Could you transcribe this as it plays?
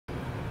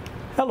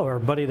Hello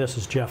everybody, this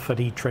is Jeff at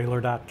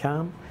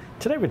etrailer.com.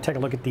 Today we're going to take a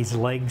look at these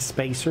leg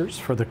spacers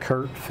for the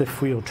Curt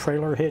fifth wheel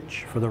trailer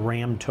hitch for the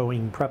Ram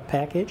towing prep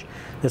package.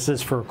 This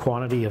is for a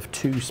quantity of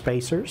 2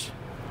 spacers.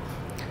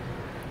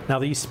 Now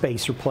these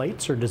spacer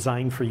plates are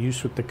designed for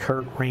use with the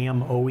Curt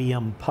Ram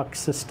OEM puck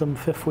system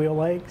fifth wheel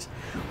legs.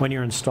 When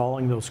you're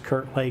installing those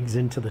Curt legs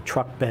into the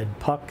truck bed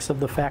pucks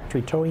of the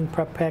factory towing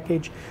prep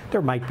package,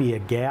 there might be a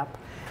gap.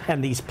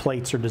 And these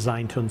plates are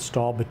designed to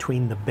install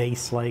between the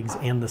base legs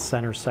and the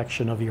center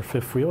section of your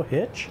fifth wheel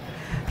hitch.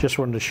 Just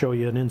wanted to show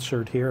you an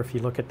insert here. If you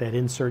look at that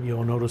insert,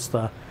 you'll notice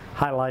the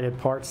highlighted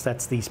parts.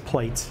 That's these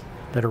plates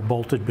that are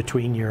bolted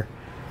between your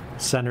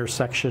center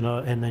section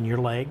and then your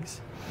legs.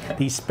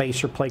 These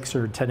spacer plates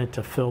are intended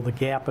to fill the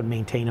gap and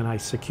maintain a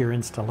nice secure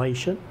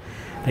installation.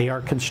 They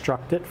are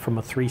constructed from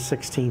a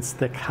 3/16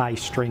 thick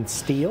high-strength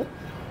steel.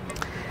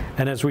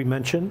 And as we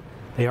mentioned,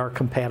 they are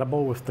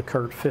compatible with the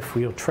Curt fifth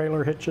wheel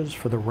trailer hitches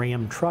for the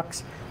Ram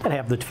trucks that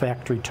have the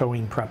factory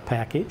towing prep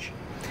package.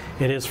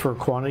 It is for a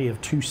quantity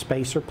of 2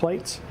 spacer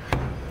plates,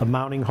 the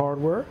mounting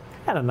hardware,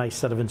 and a nice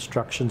set of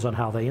instructions on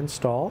how they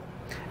install.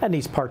 And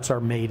these parts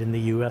are made in the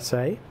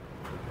USA.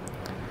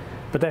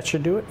 But that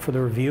should do it for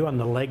the review on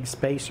the leg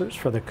spacers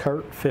for the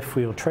Curt fifth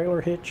wheel trailer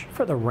hitch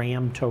for the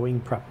Ram towing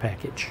prep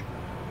package.